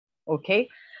Okay,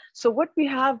 so what we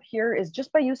have here is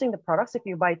just by using the products, if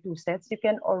you buy 2 sets, you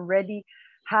can already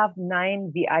have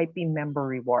 9 VIP member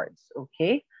rewards.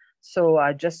 Okay, so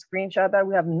just screenshot that.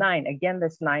 We have 9. Again,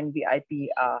 that's 9 VIP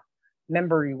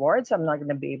member rewards. I'm not going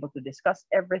to be able to discuss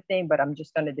everything, but I'm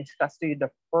just going to discuss to you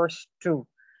the first 2,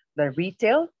 the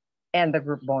retail and the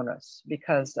group bonus,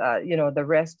 because you know, the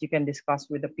rest you can discuss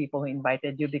with the people who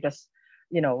invited you, because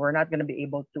you know, we're not going to be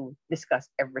able to discuss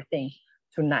everything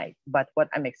tonight. But what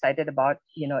I'm excited about,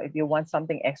 you know, if you want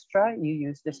something extra, you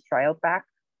use this trial pack.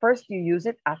 First, you use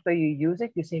it. After you use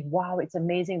it, you say, wow, it's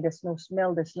amazing. There's no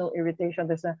smell. There's no irritation.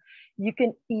 You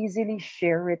can easily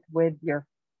share it with your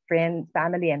friend,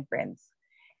 family and friends.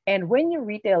 And when you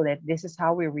retail it, this is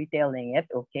how we're retailing it.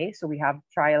 Okay, so we have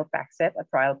trial pack set. A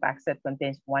trial pack set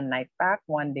contains 1 night pack,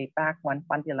 1 day pack, 1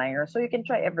 panty liner. So you can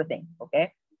try everything.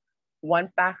 Okay,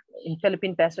 1 pack in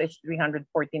Philippine peso is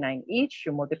 349 each.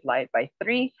 You multiply it by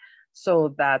 3,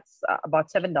 so that's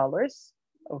about $7.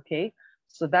 Okay,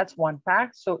 so that's 1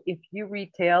 pack. So if you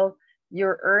retail,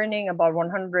 you're earning about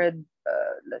 100.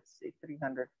 Let's say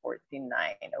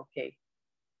 349. Okay,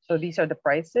 so these are the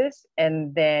prices.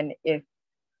 And then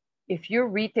if you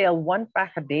retail 1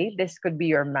 pack a day, this could be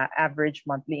your average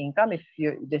monthly income. If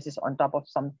this is on top of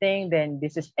something, then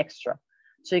this is extra.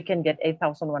 So you can get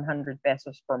 8,100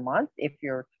 pesos per month if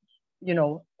you're, you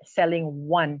know, selling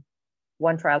one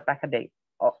trial pack a day,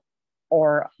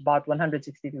 or about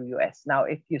 162 US. Now,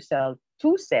 if you sell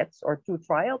 2 sets or 2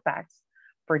 trial packs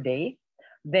per day,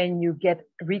 then you get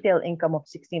retail income of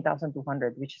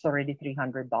 16,200, which is already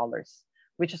 $300,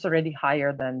 which is already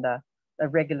higher than the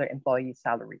regular employee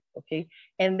salary. Okay,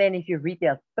 and then if you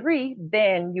retail 3,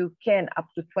 then you can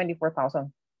up to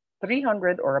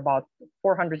 24,300, or about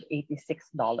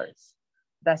 $486.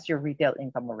 That's your retail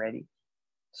income already.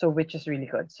 So which is really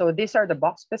good. So these are the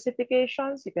box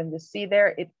specifications. You can just see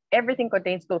there. Everything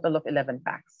contains total of 11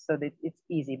 packs. So that it's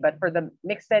easy. But for the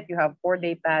mixed set, you have 4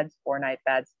 day pads, 4 night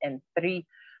pads, and 3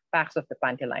 packs of the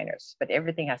panty liners. But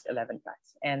everything has 11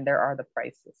 packs. And there are the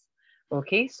prices.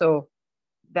 Okay, so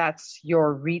that's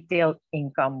your retail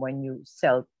income when you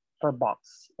sell per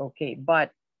box. Okay,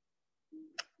 but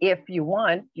if you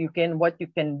want, what you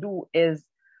can do is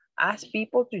ask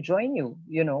people to join you,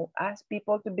 you know, ask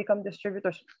people to become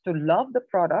distributors, to love the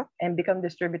product and become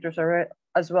distributors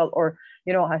as well, or,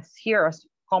 you know, as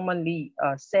commonly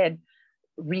said,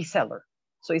 reseller.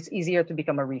 So it's easier to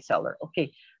become a reseller.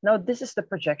 Okay, now this is the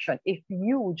projection. If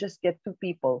you just get 2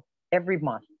 people every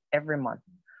month,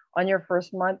 on your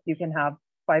first month, you can have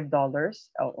 $5.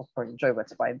 Oh, of course, Joy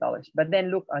was $5. But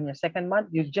then look, on your second month,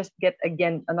 you just get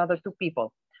again another 2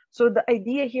 people. So the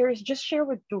idea here is just share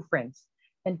with 2 friends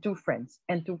and 2 friends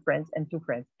and 2 friends and 2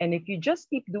 friends. And if you just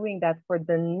keep doing that for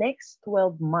the next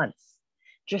 12 months,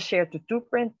 just share to 2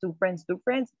 friends, 2 friends, 2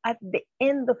 friends. At the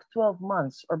end of 12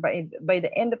 months, or by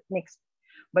the end of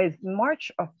by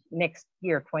March of next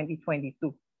year,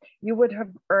 2022, you would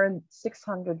have earned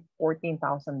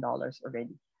 $614,000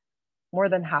 already. More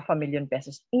than $500,000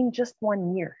 pesos in just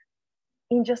 1 year.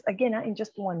 In just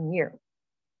 1 year.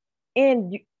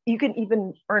 And you can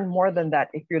even earn more than that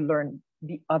if you learn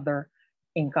the other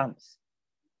incomes.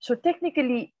 So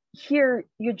technically here,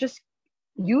 you just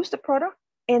use the product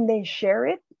and then share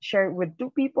it with 2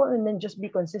 people, and then just be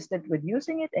consistent with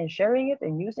using it and sharing it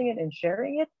and using it and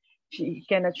sharing it. You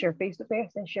cannot share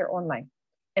face-to-face and share online.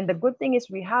 And the good thing is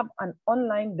we have an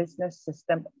online business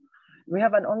system. We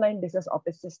have an online business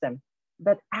office system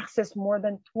that access more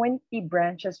than 20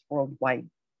 branches worldwide.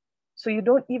 So you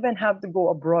don't even have to go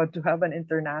abroad to have an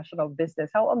international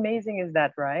business. How amazing is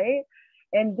that, right?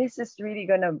 And this is really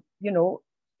gonna, you know,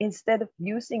 instead of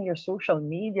using your social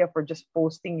media for just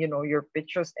posting, you know, your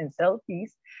pictures and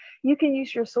selfies, you can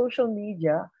use your social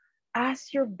media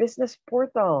as your business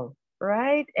portal,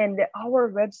 right? And our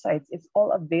websites, it's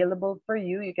all available for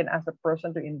you. You can ask a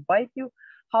person to invite you,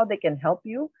 how they can help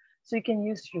you. So you can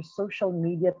use your social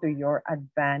media to your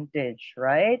advantage,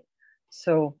 right?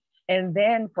 So, and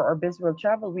then for our BzzWorld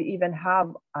Travel, we even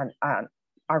have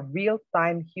a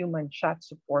real-time human chat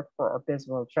support for our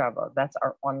BzzWorld Travel. That's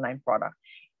our online product.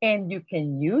 And you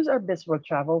can use our BzzWorld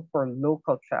Travel for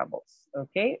local travels,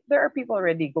 okay? There are people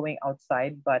already going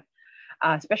outside, but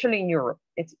especially in Europe,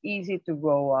 it's easy to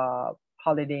go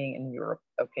holidaying in Europe,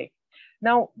 okay?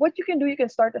 Now, what you can do, you can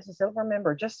start as a silver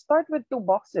member. Just start with 2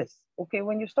 boxes, okay?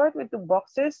 When you start with 2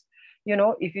 boxes, you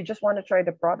know, if you just want to try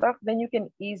the product, then you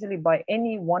can easily buy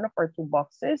any one of our 2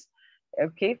 boxes,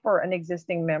 okay? For an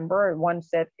existing member, 1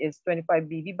 set is 25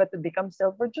 BV, but to become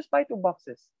silver, just buy 2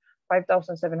 boxes,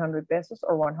 5,700 pesos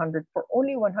or 100. For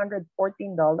only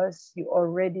 $114, you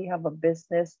already have a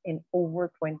business in over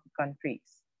 20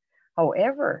 countries.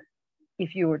 However,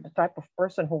 if you're the type of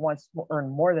person who wants to earn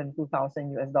more than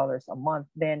 2,000 US dollars a month,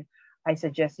 then I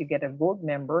suggest you get a gold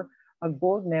member. A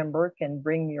gold member can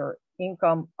bring your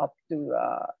income up to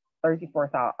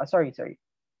 34,000. Sorry.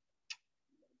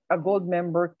 A gold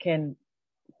member can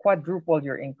quadruple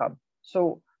your income.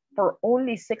 So for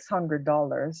only $600,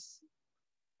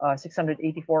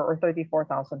 684 or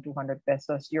 34,200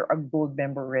 pesos, you're a gold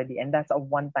member already. And that's a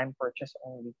one-time purchase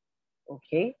only.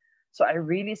 Okay. So I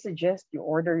really suggest you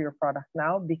order your product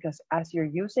now, because as you're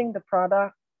using the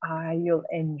product, you'll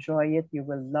enjoy it. You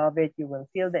will love it. You will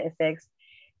feel the effects.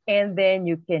 And then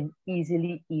you can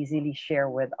easily share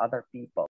with other people.